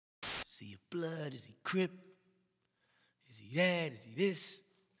Is he a blood? Is he Crip? Is he that? Is he this?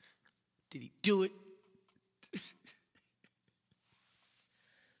 Did he do it?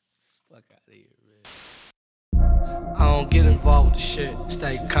 Fuck out of here, man. I don't get involved with the shit.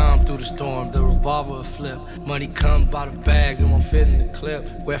 Stay calm through the storm, the revolver will flip. Money come by the bags, it won't fit in the clip.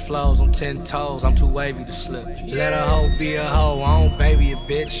 Wet flows on 10 toes, I'm too wavy to slip. Let a hoe be a hoe, I don't baby a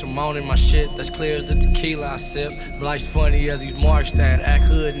bitch. I'm owning my shit, that's clear as the tequila I sip. Life's funny as he's marched at, act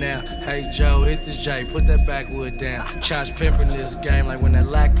hood now. Hey Joe, hit this J, put that backwood down. Chach pimping this game like when that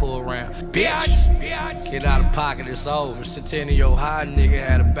lack pull around. Bitch, get out of pocket, it's over. Centennial high nigga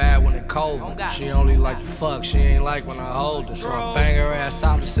had a bad one in COVID. She only like to fuck, she ain't like when I hold her. So I bang her ass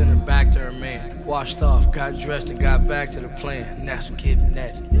out and send her back to her man. Washed off, got dressed and got back to the plan. Now some getting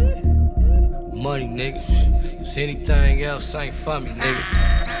that money, nigga. Cause anything else ain't for me, nigga.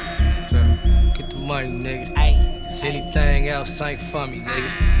 So, get the money, nigga. Cause anything else ain't for me,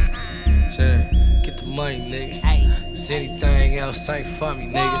 nigga. So, get the money, nigga. Cause anything else ain't for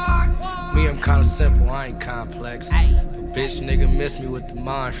me, nigga. Me, I'm kinda simple, I ain't complex. But bitch, nigga, miss me with the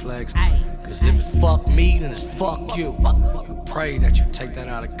mind flex. Cause if it's fuck me, then it's fuck you. Pray that you take that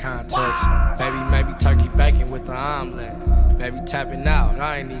out of context. Baby, maybe turkey bacon with the omelet. Baby, tapping out,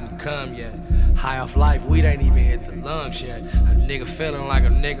 I ain't even come yet. High off life, weed ain't even hit the lungs yet. A nigga feeling like a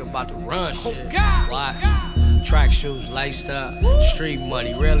nigga about to run shit. Why? Track shoes laced up. Street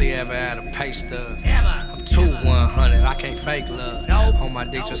money, rarely ever had a pay stub. I'm too 100, I can't fake love. On my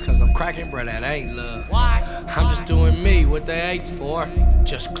dick just cause I'm cracking, bro, that ain't love. I'm just doing me, what they hate for.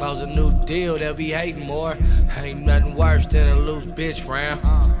 Just close a new deal, they'll be hating more. Ain't nothing worse than a loose bitch round.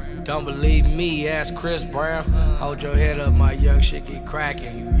 Don't believe me, ask Chris Brown. Hold your head up, my young shit get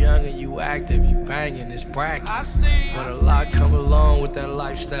cracking. You young and you active, you banging, it's bracket. But a lot come along with that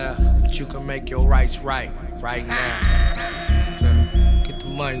lifestyle. But you can make your rights right now. So, get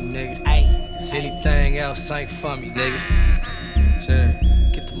the money, nigga. Cause anything else ain't for me, nigga. So,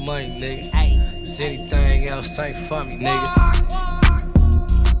 get the money, nigga. Cause anything else ain't for me, nigga.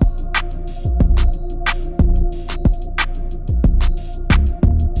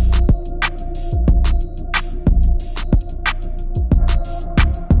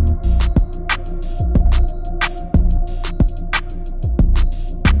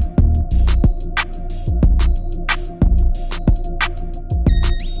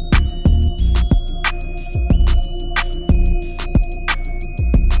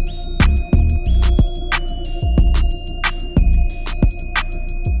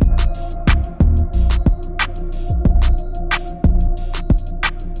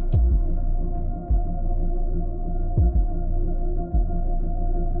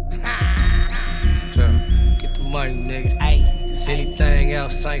 Money, nigga. Cause anything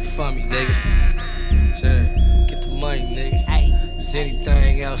else ain't for me, nigga. So, get the money, nigga. Cause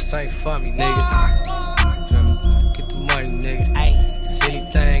anything else ain't for me, nigga. So, get the money, nigga. Cause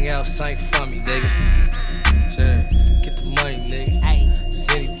anything else ain't for me, nigga.